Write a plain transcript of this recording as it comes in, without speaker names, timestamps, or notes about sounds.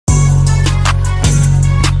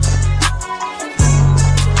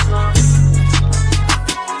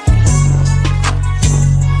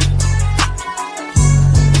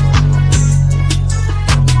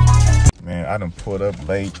done pulled up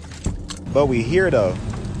late, but we here though.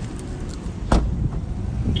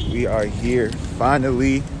 We are here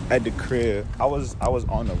finally at the crib. I was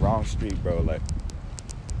on the wrong street, bro. Like,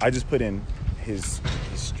 I just put in his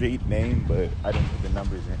street name, but I didn't put the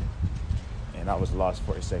numbers in, and I was lost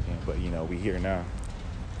for a second. But you know, we here now.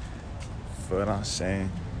 Feel what I'm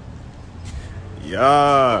saying?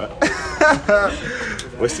 Yeah.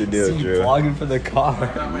 What's the deal, Drew? Vlogging for the car,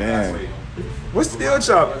 man. What's the deal,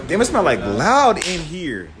 Chop? Damn, it smell like loud in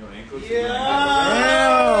here. Yeah.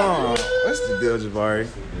 Damn. What's the deal, Jabari?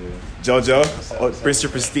 JoJo, Mr.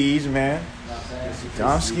 Prestige, man.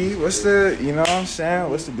 Domsky, what's the, you know what I'm saying?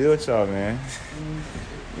 What's the deal with y'all, man?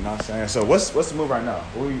 You know what I'm saying? So what's the move right now?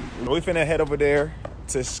 We finna head over there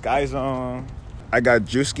to Skyzone. I got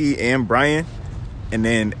Drewski and Brian, and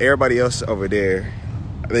then everybody else over there.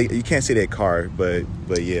 You can't see that car, but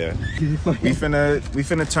yeah. we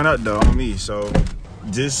finna turn up though on me. So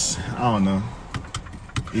just, I don't know.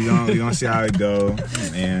 We gonna see how it go,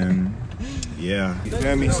 and yeah, you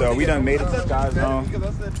feel me? So we done made it to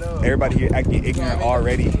Skyzone. Everybody here acting ignorant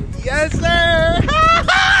already. Yes, sir.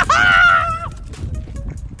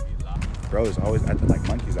 Bros always acting like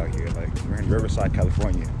monkeys out here. Like, we're in Riverside,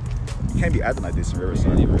 California. You can't be acting like this in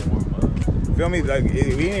Riverside. Feel me? Like,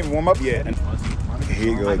 we ain't even warm up yet.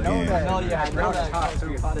 Here you go again.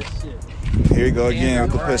 Here you go again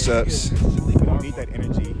with the push-ups. We don't need that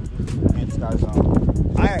energy in Skyzone.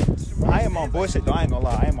 I am on bullshit though, I ain't gonna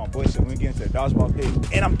lie. I am on bullshit. When we get into the dodgeball pit,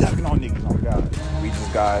 and I'm ducking on niggas, oh God. We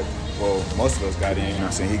just got, well, most of us got in, you know what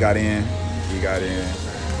I'm saying? He got in.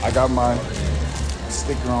 I got my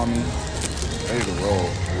sticker on me. Ready to roll.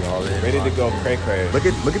 Ready to go cray-cray. Look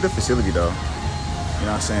at the facility though. You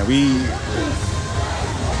know what I'm saying? We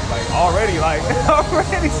already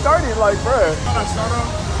started, like, bruh.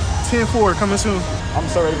 10-4 coming soon. I'm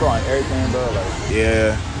so ready to go on everything, bro. Like,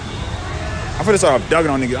 yeah. I'm finna start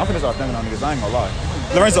dugging on niggas. I ain't gonna lie.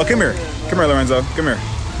 Lorenzo, come here. Come here, Lorenzo. Come here.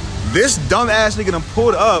 This dumb ass nigga done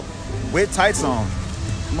pulled up with tights on.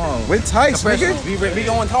 Come on. With tights, nigga. We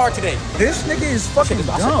going hard today. This nigga is fucking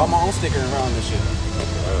dumb. I bought my own sticker around this shit.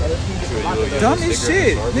 Dumb as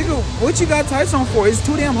shit. Nigga, what you got tights on for? It's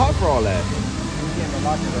too damn hot for all that.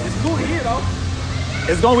 It's cool here though.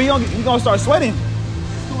 We gonna start sweating.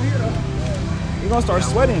 It's cool here though. We gonna start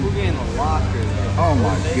sweating. We're getting the locker. Oh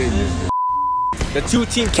my goodness. The two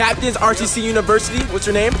team captains, RTC University. What's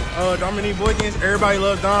your name? Dominique Boykins. Everybody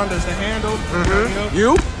loves Dom. Does the handle.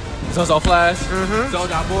 You? Zozo Flash.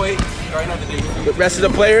 Zozo Boy. You already know the name. The rest of the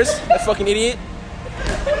players. That fucking idiot.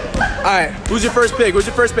 All right. Who's your first pick? Get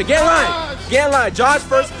in line. Get in line. Josh,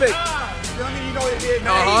 first pick.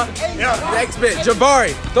 Yeah. Next pick.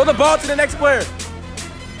 Jabari. Throw the ball to the next player.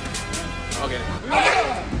 Okay.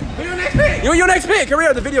 Who's your next pick? Hurry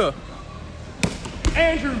up, the video.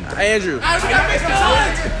 Andrew. We got Mr.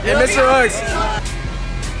 Uggs. And Mr. Uggs.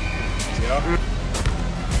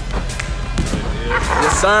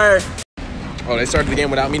 Yes, sir. Oh, they started the game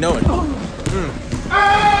without me knowing.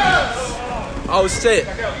 Oh, shit.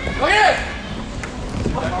 Okay.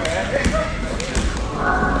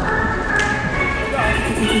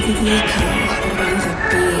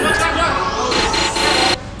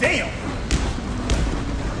 Damn.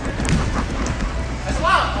 That's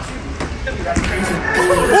wild.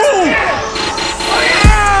 Ooh! Oh,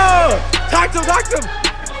 yeah! Talk to him!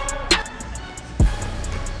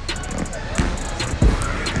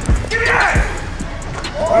 Give me that!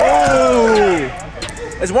 Oh!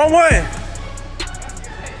 It's 1-1.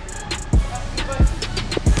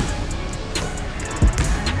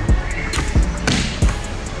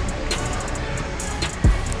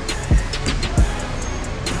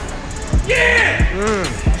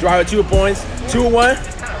 Yeah! Drive with 2 points. 2-1.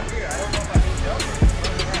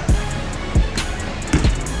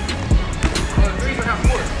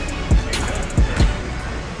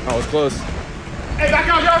 Oh, it's close. Hey, back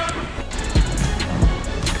out, Josh.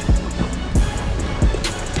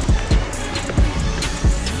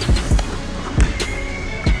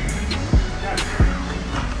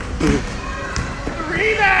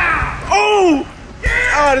 Rebound! Oh!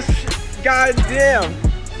 Yeah! Oh, this goddamn.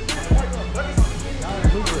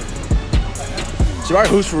 Jabari,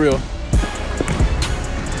 who's for real?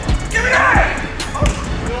 Give me that!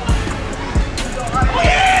 Oh,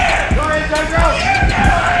 yeah! Go ahead, Josh.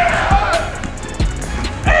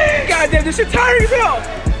 Goddamn, this shit tiring as hell.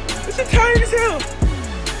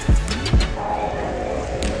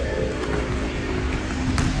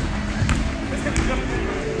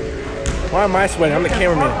 Why am I sweating? I'm the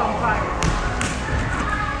cameraman.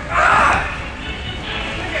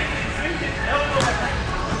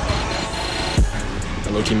 I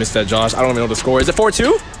low-key missed that, Josh. I don't even know the score. Is it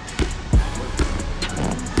 4-2?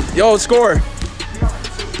 Yo, score.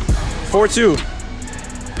 4-2.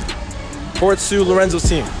 4-2 Lorenzo's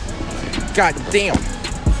team. God damn.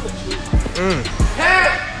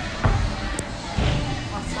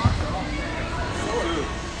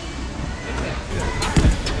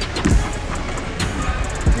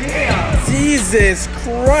 Jesus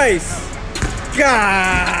Christ.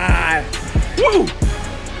 God. Woo.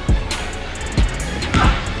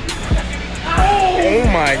 Oh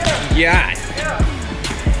my God.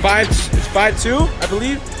 5-2, I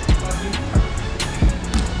believe.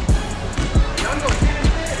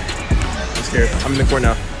 I'm scared. I'm in the court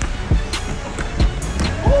now.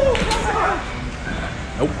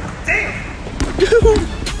 Nope. Damn.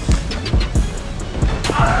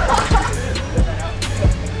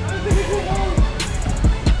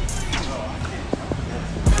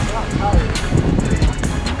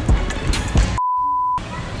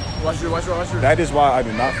 Watch your. That is why I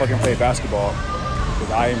do not fucking play basketball.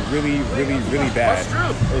 Because I am really bad. That's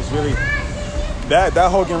true. It's really that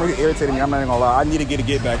whole game really irritated me. I'm not even gonna lie. I need to get a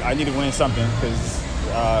get back. I need to win something. Because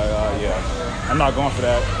yeah, I'm not going for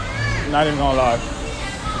that. I'm not even gonna lie.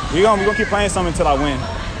 We're gonna keep playing something until I win.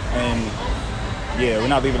 And yeah, we're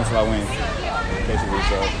not leaving until I win. Basically,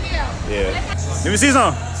 so yeah. Let me see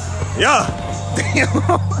some. Yeah. Damn.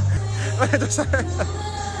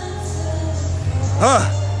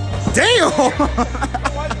 Damn!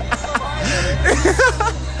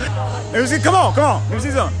 Let me see. Come on. Let me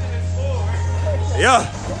see something. Yeah.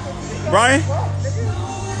 Brian.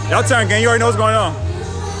 Y'all turn, gang. You already know what's going on.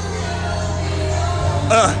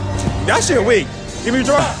 That shit weak. Give me your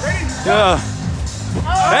draw. Yeah.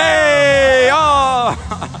 Hey! Oh!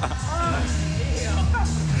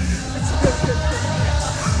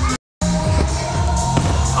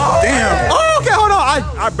 Damn. Oh, okay, hold on.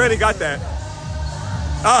 I barely got that.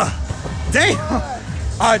 Damn.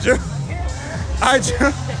 I drew.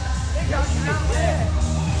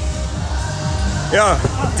 Yeah.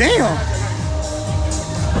 Damn.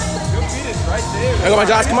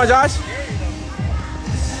 Come on, Josh.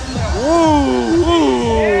 Ooh.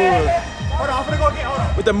 Hold on, I'm gonna go again. Hold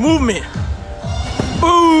on. With the movement.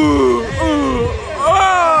 Ooh.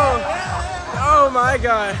 Oh my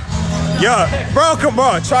God. Yeah, bro, come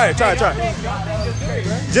on. Try it.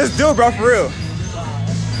 Just do it, bro, for real.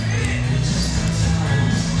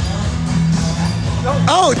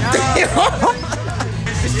 Oh, damn.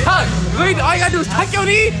 It's tuck. All you gotta do is tuck your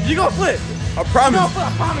knee, you gonna flip. I promise. I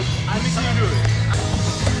promise. I need you to do it.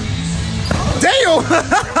 Damn.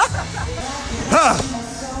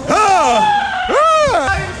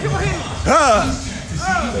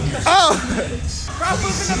 Bro,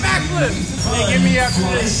 flip in the backflip. Hey, give me after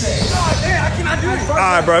this. Oh, damn, I cannot do it. All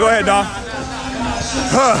right, bro, go ahead, Dom.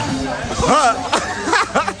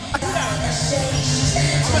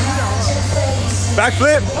 Back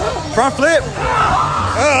flip, front flip.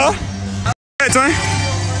 Hey, Tony.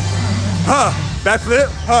 Back flip,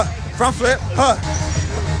 front flip,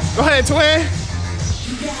 Go ahead, twin.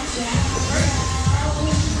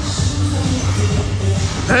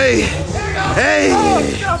 Hey.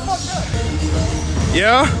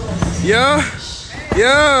 Yeah.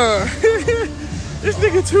 This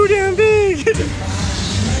nigga too damn big.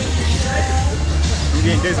 You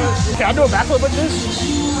getting dizzy? Can I do a backflip with this?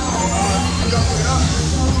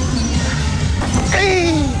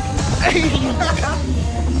 Hey.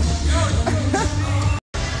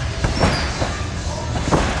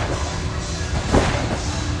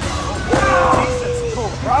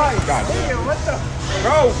 God damn, what the?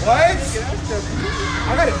 Bro, what? I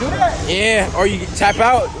gotta do that? Yeah, or you tap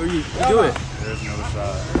out, or you do it. There's another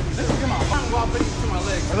shot. That's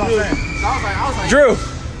what I'm saying. I was like, Drew.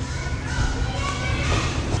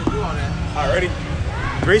 All right, ready?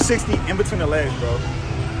 360 in between the legs, bro.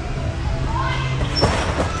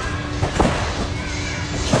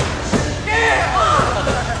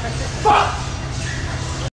 fuck!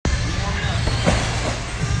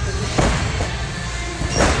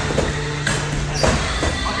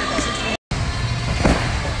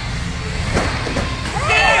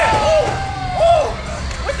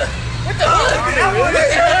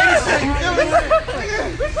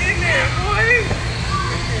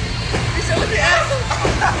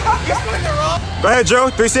 Go ahead, Joe.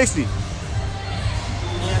 360.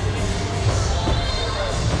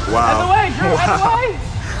 Wow. Out the way, Drew, out the way!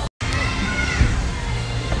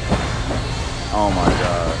 Oh my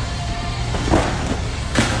God.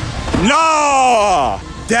 No!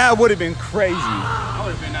 That would have been crazy. I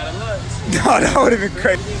would have been out of luck. No, that would have been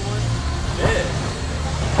crazy. Yeah.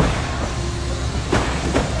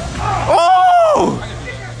 Oh!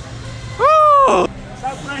 Oh!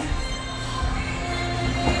 Stop playing.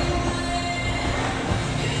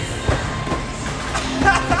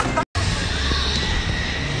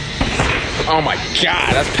 Oh my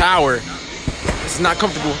God, that's power. It's not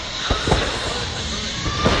comfortable.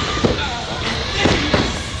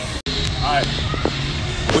 All right.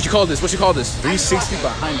 What you call this? 360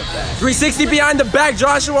 behind the back. 360 behind the back,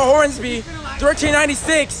 Joshua Hornsby,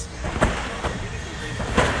 1396.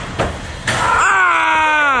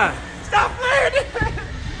 Ah! Stop playing.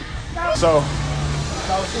 So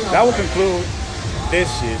that will conclude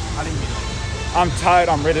this shit. I'm tired.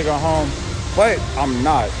 I'm ready to go home, but I'm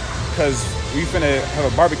not, because we finna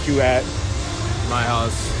have a barbecue at my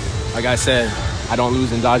house. Like I said, I don't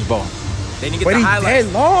lose in dodgeball. They didn't get but the he highlights.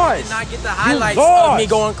 Did lost. Did not get the highlights of me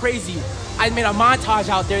going crazy. I made a montage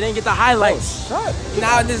out there. They didn't get the highlights. Oh, shut.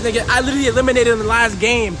 Now this nigga, I literally eliminated him in the last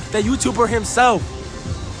game. The YouTuber himself.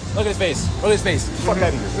 Look at his face. Look at his face. Fuck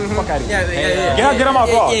out of here. Fuck out of here. Yeah. Get on my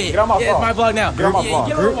vlog. Get on my vlog. It's my vlog now. Get on my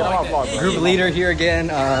vlog. Group leader here again.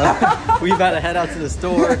 We about to head out to the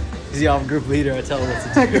store. Because I'm group leader. I tell him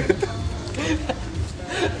what to do.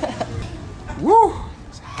 Woo!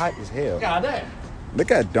 It's hot as hell. God damn.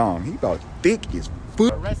 Look at Dom. He about thick as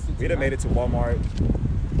fuck. We done made it to Walmart.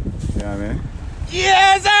 You know what I mean?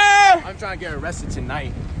 Yes, sir! I'm trying to get arrested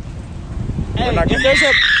tonight. Hey,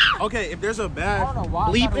 if there's a bad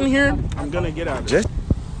bleep in here, I'm gonna get out of it.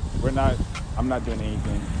 I'm not doing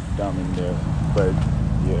anything dumb in there. But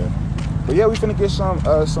yeah, we finna get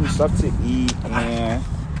some stuff to eat, and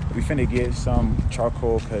we finna get some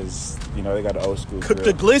charcoal, because you know they got the old school Cook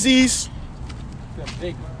grill. the glizzies. The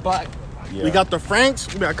big butt. Yeah. We got the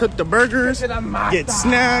Franks. We gotta cook the burgers. Get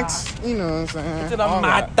snacks. You know what I'm saying? All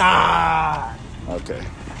that. Okay.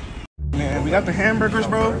 Man, we got the hamburgers,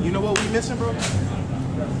 bro. You know what we missing, bro?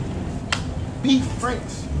 Beef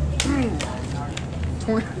Franks. 20.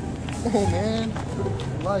 Oh man.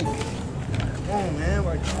 Like, oh man,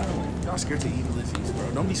 like, y'all scared to eat glizzies,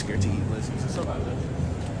 bro. Don't be scared to eat glizzies. It's about it.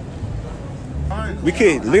 We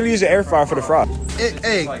could literally use the air fryer for the fries.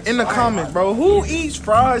 Hey, in the comments, bro, who eats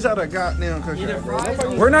fries out of goddamn cookout,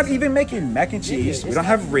 bro? We're not even making mac and cheese. We don't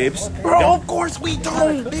have ribs. Bro, of course we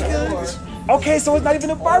don't, because Okay, so it's not even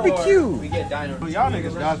a barbecue. y'all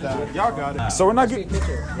niggas got that. Y'all got it. So we're not getting.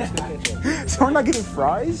 So we're not getting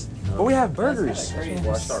fries, but we have burgers.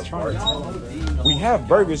 We have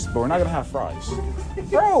burgers, but we're not gonna have fries.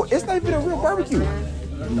 Bro, it's not even a real barbecue.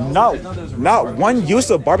 Not one use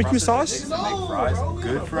of barbecue sauce.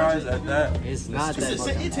 Good fries at that. It's not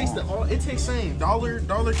that. It tastes same dollar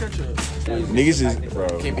ketchup. Niggas is bro.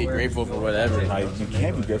 Can't be grateful for whatever. Like, you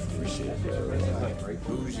can't be grateful for shit, bro.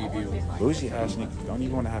 Bougie people. Bougie ass niggas don't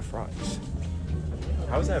even want to have fries.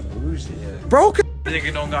 How is that bougie? Bro,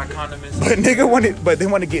 Nigga don't got condiments. but they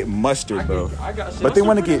want to get mustard, bro. But they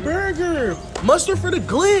want to get burger. Mustard for the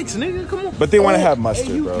glicks, nigga. Come on. But they want to have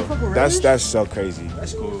mustard, bro. That's so crazy.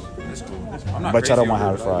 That's cool. I'm not But y'all don't want to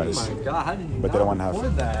crazy have over it. fries. God, how did you But they don't want to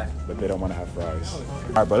have. But they don't want to have fries. All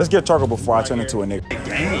right, bro. Let's get charcoal before I turn into a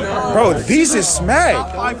nigga. Bro, these is smack.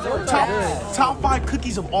 Top 5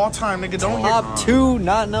 cookies of all time, nigga. Don't Top 2,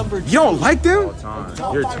 not number 2. You don't like them?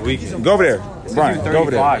 You're tweaking. Go over there, Brian. Go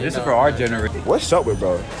over there. This is for our generation. What's up with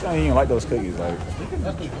bro? I don't even like those cookies. Like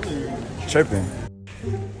tripping.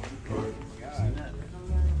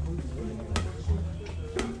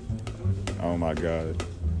 Oh my god.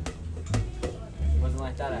 Wasn't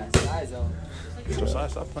like that at Skyzone. Josiah,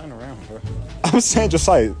 stop playing around, bro. I'm saying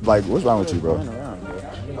Josiah, like, what's wrong with you, bro? Playing around, bro.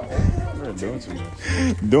 You're doing too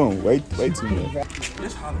much. Doing way too much.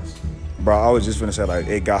 It's hot. Bro, I was just gonna say, like,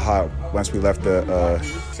 it got hot once we left the.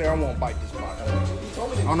 Say I won't bite this box.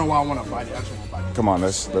 I don't know why I want to bite it. I just won't bite it. Come on,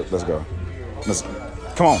 let's go.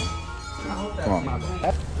 Come on.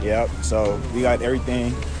 Yep. So we got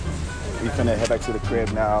everything. We finna head back to the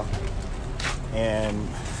crib now, and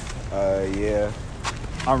yeah,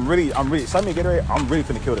 I'm really. So let me get ready. I'm really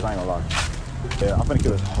finna kill this. I ain't gonna lie. Yeah, I'm finna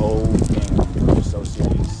kill this whole thing. I'm just so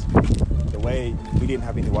serious. The way we didn't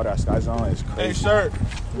have any water at Skyzone is crazy. Hey, sir.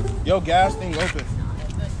 Yo, gas thing open.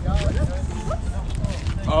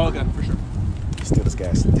 Oh, okay, for sure. Steal this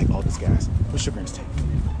gas. Take all this gas. What sugar is take?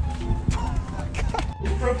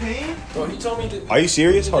 Propane? Bro, he told me to. Are you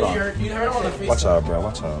serious? Hold on. You heard him on the FaceTime. Watch out, bro.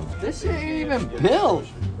 Watch out. This shit ain't even built.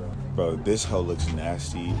 Bro, this hoe looks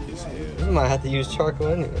nasty as hell. You might have to use charcoal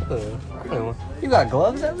anyway. You got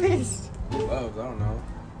gloves at least? Gloves, I don't know.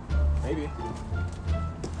 Maybe.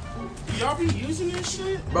 Y'all be using this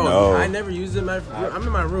shit? Bro, No. I never used it. I'm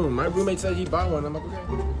in my room. My roommate said he bought one. I'm like,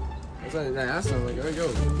 okay. I asked him, like, there you go.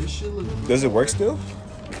 This shit look. Does it work still?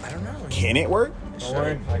 I don't know. Can it work? Don't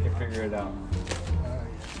worry, I can figure it out.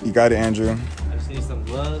 You got it, Andrew. I just need some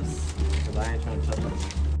gloves, because I ain't trying to touch them.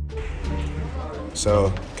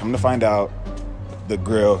 So, come to find out, the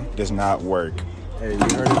grill does not work. Hey, you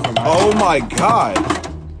heard it from my Oh my god!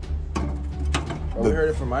 Well, we heard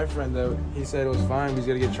it from my friend though. He said it was fine. He's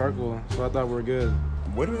gonna get charcoal, so I thought we were good.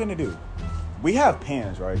 What are we gonna do? We have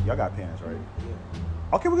pans, right? Y'all got pans, right? Yeah.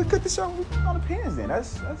 Okay, we're gonna cook this on the pans then. That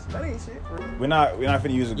ain't shit. We're not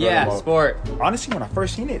finna use a grill. Yeah, sport. Honestly, when I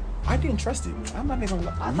first seen it, I didn't trust it. I'm not even.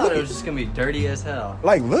 I thought it was just gonna be dirty as hell.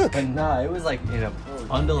 Like, look. But nah, it was like in a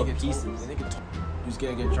bundle of pieces. You just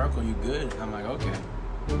get charcoal, you good? I'm like, okay.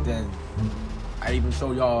 Then I even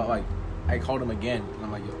showed y'all, like, I called him again. And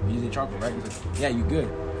I'm like, yo, you using charcoal, right? He's like, yeah, you good.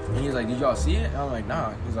 And he's like, did y'all see it? And I'm like,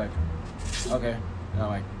 nah. He's like, okay. And I'm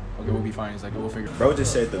like, okay, we'll be fine. He's like, we'll figure it out. Bro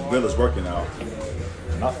just said the grill is working out.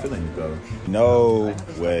 I'm not feeling it though. No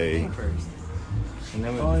way. And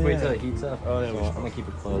then we wait till it heats up. Oh, yeah, well, I'm gonna keep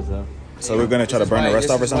it closed though. So we're gonna try to burn the rest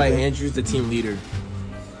off or something? Andrew's the team leader.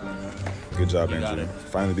 Good job, Andrew.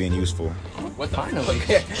 Finally being useful. What the Finally?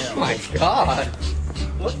 Oh my god.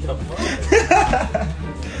 What the fuck?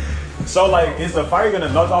 So like, is the fire gonna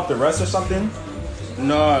melt off the rest or something?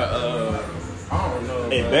 No, I don't know.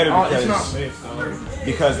 It better because it's not safe though.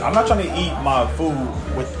 Because I'm not trying to eat my food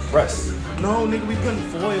with the rest. No, nigga, we putting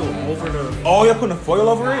foil over the. Oh, you're putting foil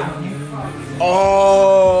over it?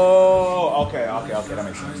 Oh, okay, that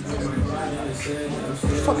makes sense.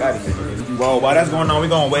 Fuck out of here. Well, while that's going on, we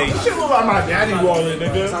gonna wait. Shit look like my daddy wallet,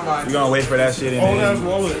 nigga. We gonna wait for that shit. Old ass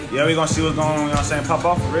wallet. Yeah, we gonna see what's going on. You know what I'm saying? Pop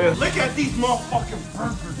off for real. Look at these motherfucking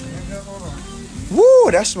burgers, nigga. Hold on.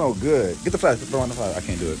 Woo, that smells good. Get the flash. Throw on the flash. I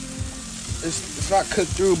can't do it. It's not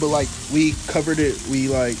cooked through, but like we covered it. We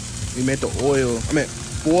made the oil. I meant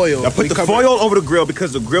foil. I put the foil over the grill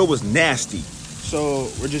because the grill was nasty. So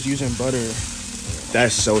we're just using butter.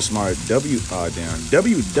 That's so smart. W thing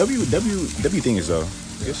is though.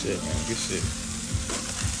 Good shit, man. Good shit.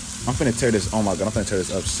 I'm finna tear this. Oh my god, I'm finna tear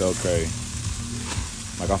this up so crazy.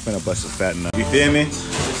 Like I'm finna bust a fat nut. You feel me?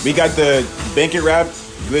 We got the bacon wrapped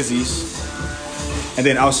glizzies, and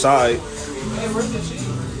then outside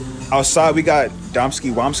we got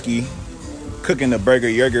Domsky Womsky cooking the burger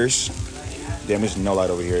yurgers. Damn, there's no light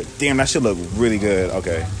over here. Damn, that shit look really good.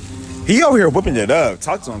 Okay. He over here whipping it up.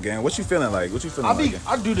 Talk to him, gang. What you feeling like? I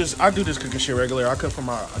do this cooking shit regular. I cook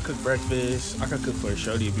breakfast. I can cook for a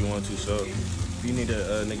shorty if you want to. So if you need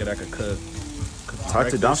a nigga that could cook Talk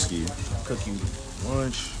to Domsky. Cook you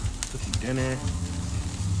lunch, cook you dinner.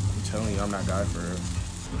 I'm telling you, I'm that guy for real.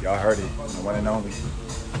 Y'all heard it. The one and only.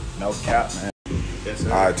 No cap, man. Yes,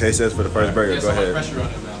 sir. All right, taste test for the first burger. Go ahead. Pressure on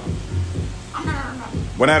it now.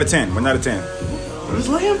 1 out of 10. 1 out of 10. Just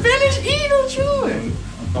let him finish eating, chewing.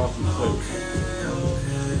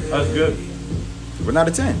 That's good. 1 out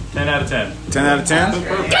of 10. 10 out of 10. 10 out of 10.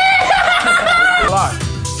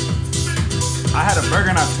 I had a burger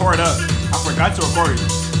and I tore it up. I forgot to record it.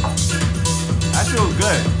 That shit was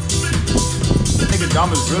good. Nigga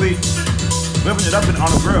Dom is really whipping it up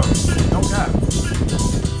on the grill. No cap.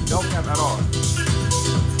 No cap at all.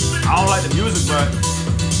 I don't like the music, but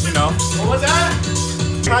you know. What was that?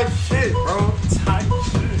 Type shit, bro. Type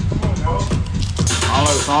shit. Come on, bro. I don't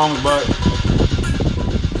like the songs, but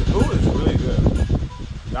food is really good.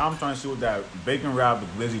 Now I'm trying to see what that bacon wrap with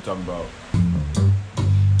Lizzie talking about.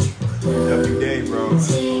 W day, bro.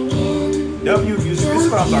 W music. This is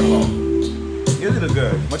what I'm talking about. Music is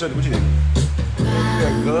good. What you think?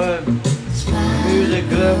 Good. Music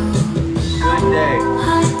good. Good day.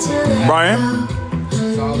 Brian?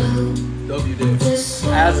 Solid. W day.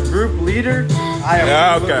 As group leader, I am.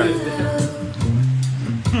 Yeah, okay.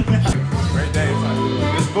 Great day.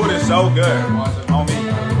 This food is so good. Homie.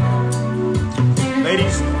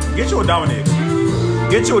 Ladies, get you a Dominic.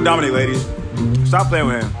 Get you a Dominic, ladies. Stop playing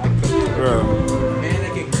with him. Bro. Man,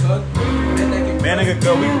 they can cook. Man, they can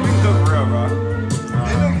cook. We can cook for real, bro.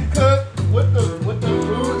 And they can cook with the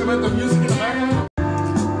food and let the music in the background.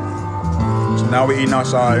 So now we're eating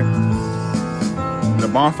outside. The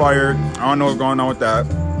bonfire, I don't know what's going on with that.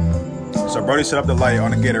 So Brody set up the light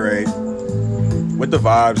on the Gatorade with the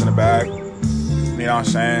vibes in the back. You know what I'm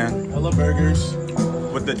saying? I love burgers.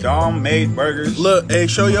 With the Dom made burgers. Look, hey,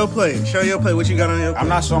 show your plate. Show your plate. What you got on your plate? I'm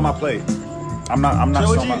not showing my plate. I'm not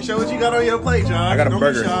showing my plate. Show what you got on your plate, John. I got a Don't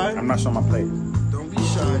burger. Be shy. I'm not showing my plate. Don't be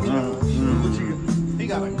shy, John. What you got? He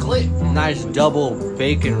got a clip. Nice double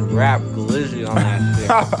bacon wrap glizzy on that thing.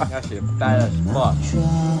 That shit fat as fuck.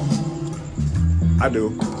 I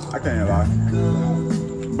do. I can't lie.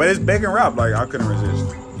 But it's bacon wrap. Like, I couldn't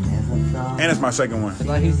resist. And it's my second one. It's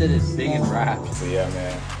like he said it's big and wrap. So yeah,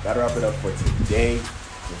 man. Gotta wrap it up for today. It's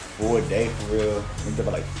a full day for real. We did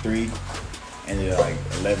about like 3. Ended at like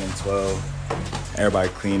 11, 12. Everybody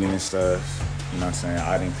cleaning and stuff. You know what I'm saying?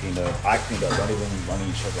 I didn't clean up. I cleaned up. Don't even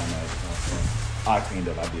check on that. You know what I'm saying? I cleaned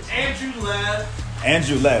up. I did.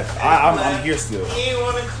 Andrew left. I'm here still. He ain't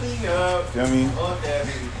want to clean up. Feel me? Oh,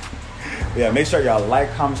 daddy. Yeah, make sure y'all like,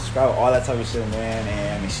 comment, subscribe, all that type of shit, man.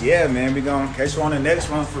 And yeah, man, we gonna catch you on the next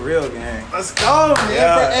one for real, gang. Let's go, man.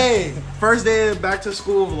 Yeah. Hey, first day of back to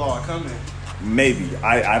school vlog coming. Maybe.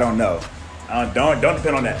 I don't know. Don't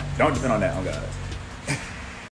depend on that. Don't depend on that. Oh God.